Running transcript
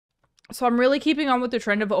So I'm really keeping on with the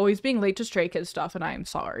trend of always being late to Stray Kids stuff, and I am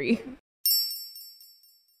sorry.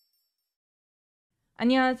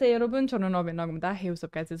 안녕하세요 여러분, 저는 Robyn Rush입니다. Hey, what's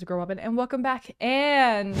up guys, it's your girl Robyn, and welcome back.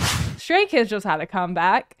 And Stray Kids just had a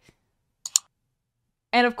comeback.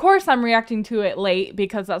 And of course I'm reacting to it late,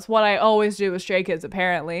 because that's what I always do with Stray Kids,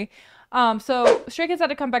 apparently. So Stray Kids had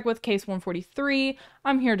to come back with Case 143.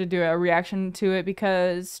 I'm here to do a reaction to it,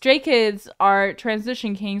 because Stray Kids are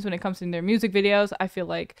transition kings when it comes to their music videos. I feel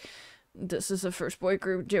like this is the first boy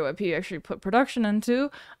group JYP actually put production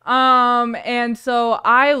into. And so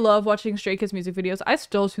I love watching Stray Kids music videos. I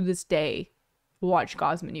still to this day watch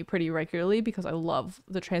God's Menu pretty regularly because I love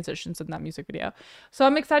the transitions in that music video. So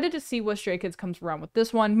I'm excited to see what Stray Kids comes around with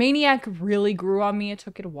this one. Maniac really grew on me. It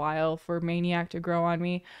took it a while for Maniac to grow on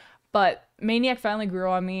me, but Maniac finally grew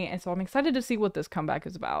on me, and so I'm excited to see what this comeback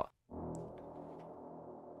is about.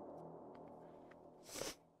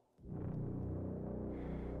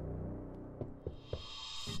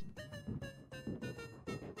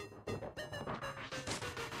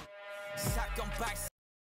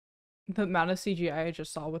 The amount of CGI I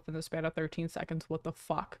just saw within the span of 13 seconds, what the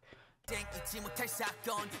fuck?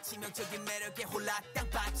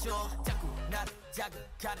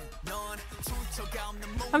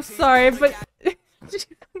 I'm sorry, but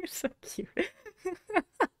you're so cute.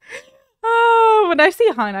 Oh, when I see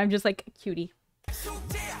Han, I'm just like, cutie.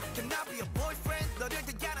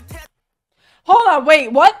 Hold on,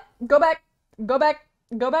 wait, what? Go back, go back,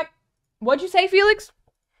 go back. What'd you say, Felix?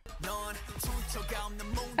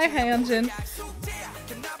 Hi, Hyunjin.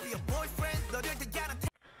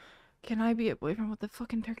 Can I be a boyfriend with a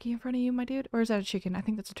fucking turkey in front of you, my dude? Or is that a chicken? I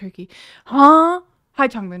think that's a turkey. Huh? Hi,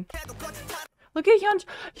 Changmin. Look at Hyunjin.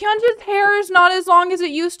 Hyunjin's hair is not as long as it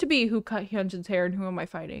used to be. Who cut Hyunjin's hair and who am I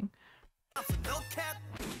fighting?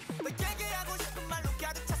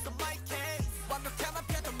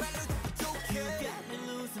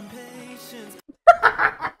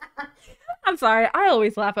 I'm sorry, I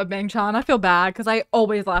always laugh at Bang Chan. I feel bad because I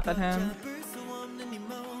always laugh at him.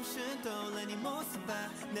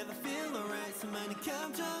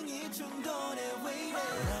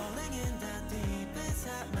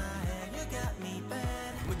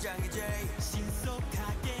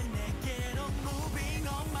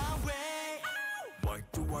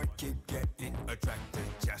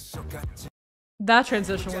 That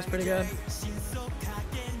transition was pretty good.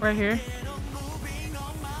 Right here.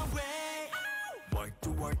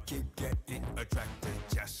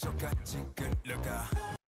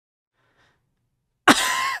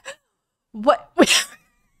 What?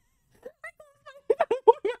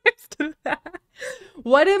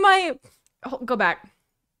 What am I? Oh, go back.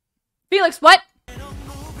 Felix, what?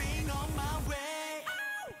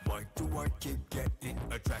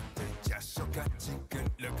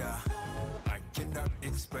 I cannot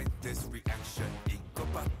explain this reaction.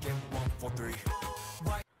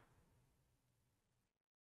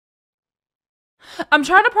 I'm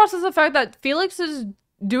trying to process the fact that Felix is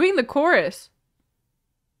doing the chorus.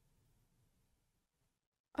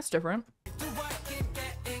 That's different.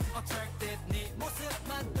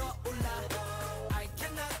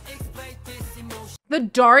 The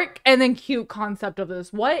dark and then cute concept of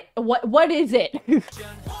this. What is it?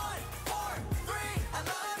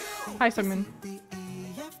 Hi, Sungmin.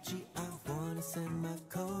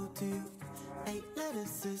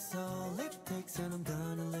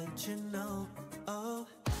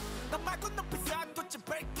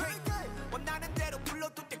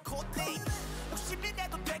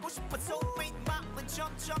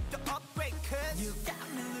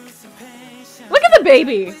 Look at the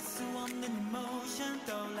baby.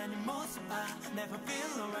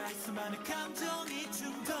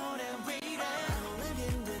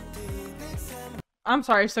 I'm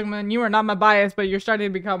sorry, Sungmin, you are not my bias, but you're starting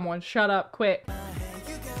to become one. Shut up, quit.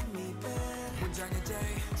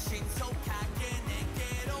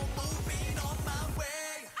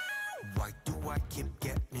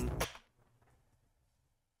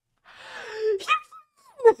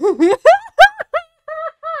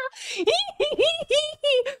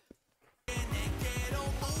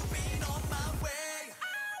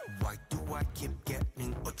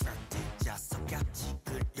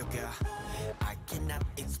 I cannot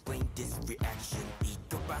explain this reaction.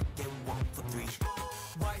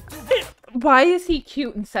 Why is he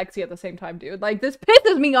cute and sexy at the same time, dude? Like, this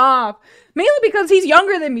pisses me off. Mainly because he's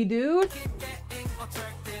younger than me, dude.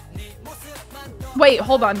 Wait,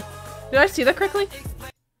 hold on. Did I see that correctly?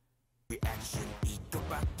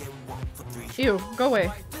 Ew, go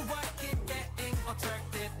away.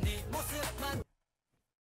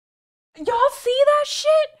 Y'all see that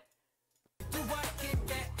shit?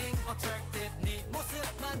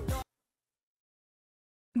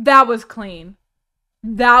 That was clean.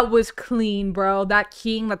 That was clean, bro. That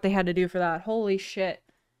king that they had to do for that. Holy shit.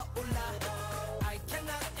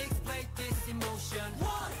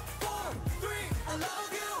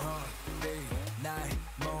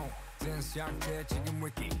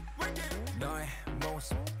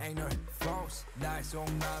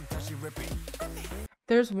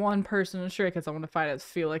 There's one person in Stray Kids I want to fight as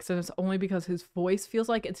Felix, and it's only because his voice feels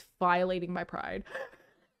like it's violating my pride.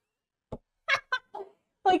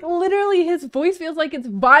 Like, literally, his voice feels like it's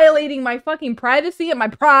violating my fucking privacy and my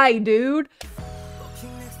pride, dude.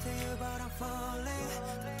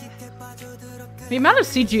 The amount of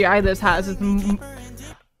CGI this has is...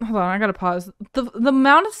 Hold on, I gotta pause. The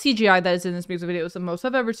amount of CGI that is in this music video is the most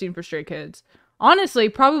I've ever seen for Stray Kids. Honestly,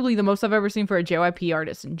 probably the most I've ever seen for a JYP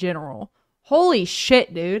artist in general. Holy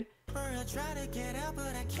shit, dude.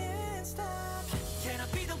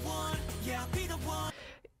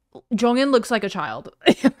 Jongin looks like a child.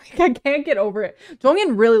 I can't get over it.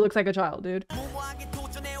 Jongin really looks like a child, dude.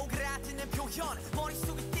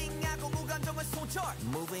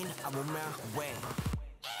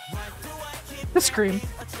 The scream.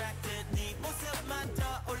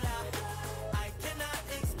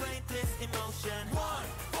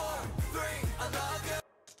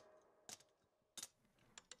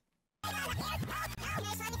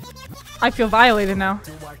 I feel violated now.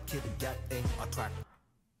 Oh my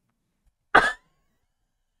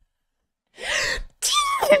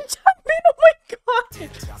god!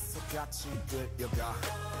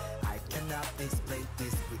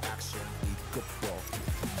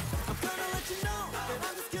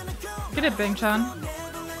 Get it, Bang-chan.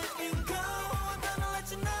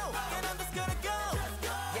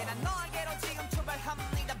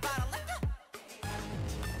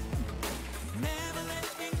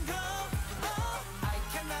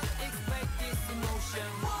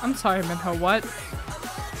 I'm sorry, Minho, what?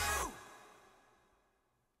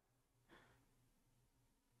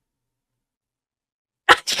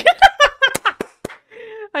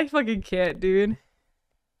 I fucking can't, dude.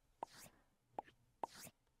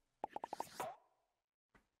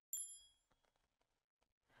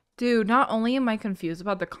 Dude, not only am I confused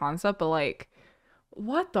about the concept, but like,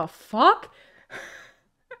 what the fuck?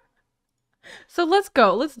 So let's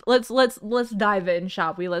go. Let's dive in,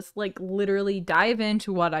 shall we? Let's like literally dive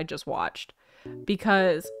into what I just watched,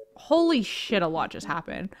 because holy shit, a lot just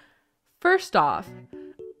happened. First off,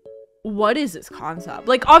 what is this concept?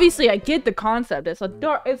 Like, obviously I get the concept. It's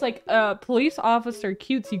like a police officer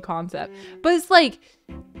cutesy concept, but it's like,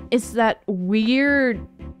 it's that weird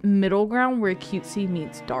middle ground where cutesy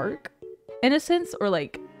meets dark in a sense, or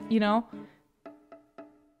like, you know,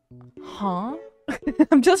 huh?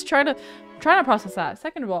 I'm just trying to process that.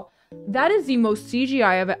 Second of all, that is the most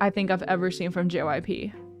CGI I think I've ever seen from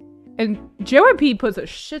JYP, and JYP puts a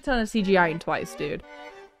shit ton of CGI in Twice, dude.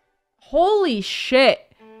 Holy shit.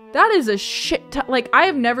 That is a shit ton. Like, I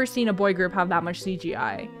have never seen a boy group have that much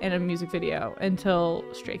CGI in a music video until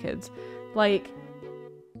Stray Kids. Like,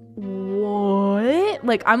 what?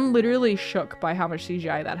 Like, I'm literally shook by how much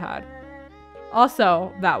CGI that had.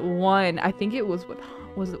 Also, that one, I think it was with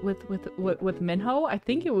Minho? I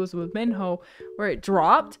think it was with Minho, where it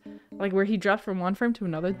dropped, like where he dropped from one frame to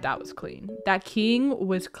another. That was clean. That king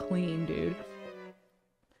was clean, dude.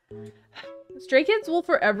 Stray Kids will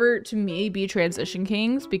forever, to me, be transition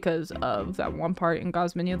kings because of that one part in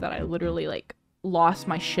God's Menu that I literally, like, lost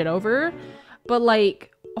my shit over. But,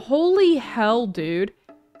 like, holy hell, dude.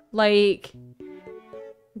 Like,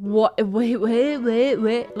 what? Wait.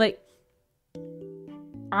 Like,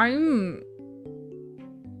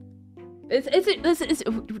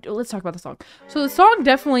 let's talk about the song. So the song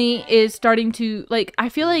definitely is starting to, like, I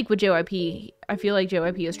feel like with JYP,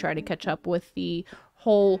 is trying to catch up with the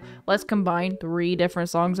whole let's combine 3 different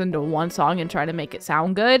songs into one song and try to make it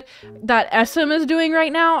sound good that SM is doing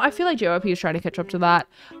right now. I feel like JYP is trying to catch up to that.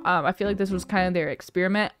 I feel like this was kind of their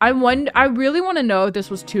experiment. I really want to know if this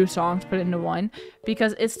was 2 songs put into one,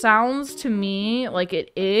 because it sounds to me like it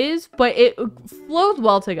is, but it flows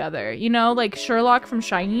well together, you know, like Sherlock from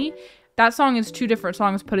SHINee. That song is 2 different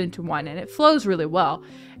songs put into one, and it flows really well.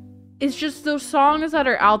 It's just those songs that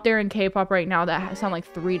are out there in K-pop right now that sound like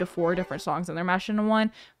 3 to 4 different songs and they're mashed into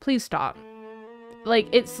one. Please stop. Like,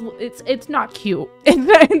 it's not cute.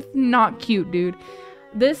 It's not cute, dude.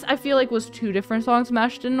 This, I feel like, was 2 different songs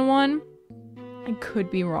mashed into one. I could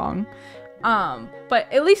be wrong.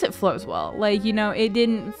 But at least it flows well. Like, you know, it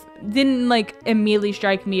didn't like immediately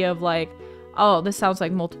strike me of like, oh, this sounds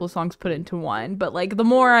like multiple songs put into one. But like, the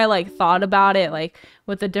more I like thought about it, like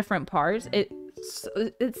with the different parts, it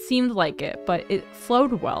seemed like it, but it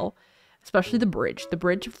flowed well. especially the bridge. The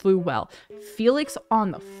bridge flew well. Felix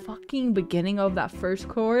on the fucking beginning of that first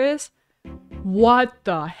chorus. What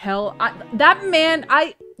the hell? That man,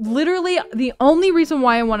 I literally, the only reason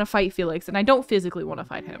why I want to fight Felix, and I don't physically want to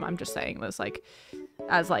fight him, I'm just saying this like,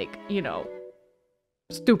 as like, you know,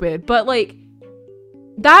 stupid, but like,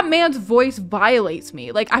 that man's voice violates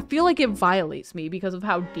me. Like, I feel like it violates me because of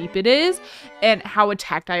how deep it is and how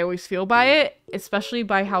attacked I always feel by it, especially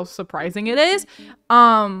by how surprising it is.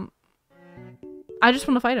 I just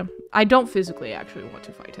want to fight him. I don't physically actually want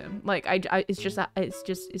to fight him. Like, it's just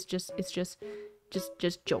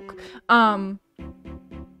joke.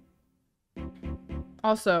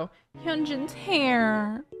 Also, Hyunjin's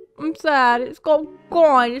hair. I'm sad. It's gone.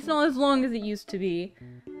 It's not as long as it used to be.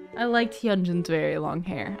 I liked Hyunjin's very long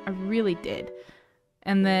hair. I really did.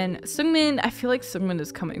 And then Seungmin, I feel like Seungmin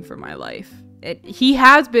is coming for my life. He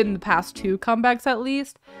has been the past 2 comebacks at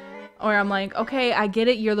least. Or I'm like, okay, I get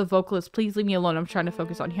it. You're the vocalist. Please leave me alone. I'm trying to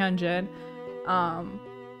focus on Hyunjin.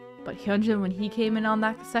 But Hyunjin, when he came in on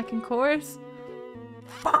that second chorus,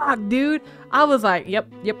 fuck, dude. I was like,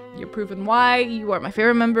 yep, you're proving why you are my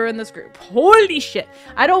favorite member in this group. Holy shit.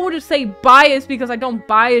 I don't want to say biased because I don't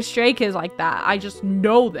bias Stray Kids like that. I just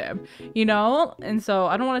know them, you know? And so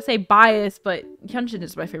I don't want to say biased, but Hyunjin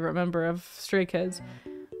is my favorite member of Stray Kids.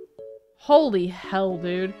 Holy hell,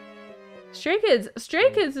 dude. Stray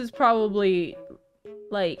Kids is probably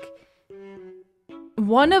like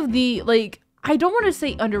one of the, like, I don't want to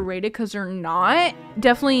say underrated because they're not.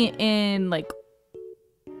 Definitely in like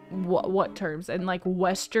what terms? In like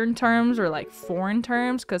Western terms or like foreign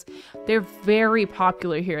terms, because they're very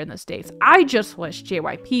popular here in the States. I just wish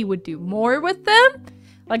JYP would do more with them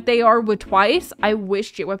like they are with Twice. I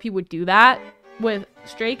wish JYP would do that with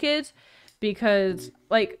Stray Kids, because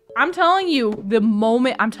like I'm telling you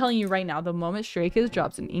right now, the moment Stray Kids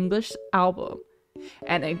drops an English album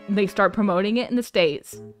and they start promoting it in the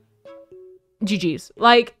States, GG's.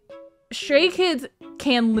 Like, Stray Kids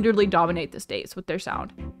can literally dominate the States with their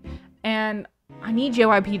sound. And I need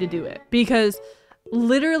JYP to do it, because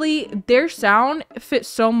literally their sound fits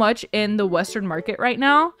so much in the Western market right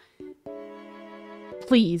now.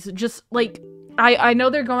 Please, just like, I know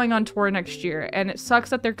they're going on tour next year, and it sucks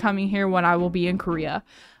that they're coming here when I will be in Korea.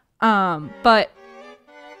 But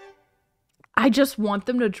I just want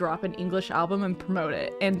them to drop an English album and promote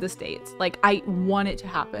it in the States. Like, I want it to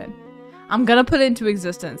happen. I'm gonna put it into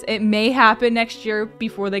existence. It may happen next year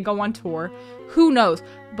before they go on tour. Who knows?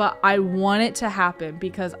 But I want it to happen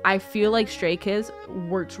because I feel like Stray Kids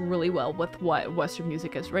works really well with what Western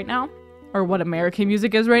music is right now, or what American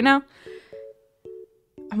music is right now.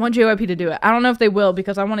 I want JYP to do it. I don't know if they will,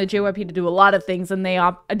 because I wanted JYP to do a lot of things and they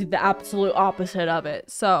did the absolute opposite of it.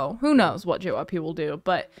 So who knows what JYP will do,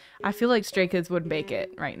 but I feel like Stray Kids would make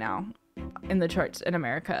it right now in the charts in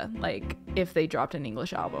America, like if they dropped an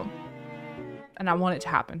English album. And I want it to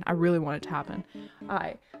happen. I really want it to happen.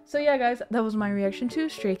 Alright. So yeah, guys, that was my reaction to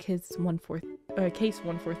Stray Kids Case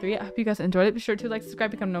 143. I hope you guys enjoyed it. Be sure to like,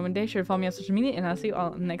 subscribe, become known one day. Sure to follow me on social media, and I'll see you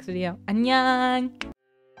all in the next video. Annyeong!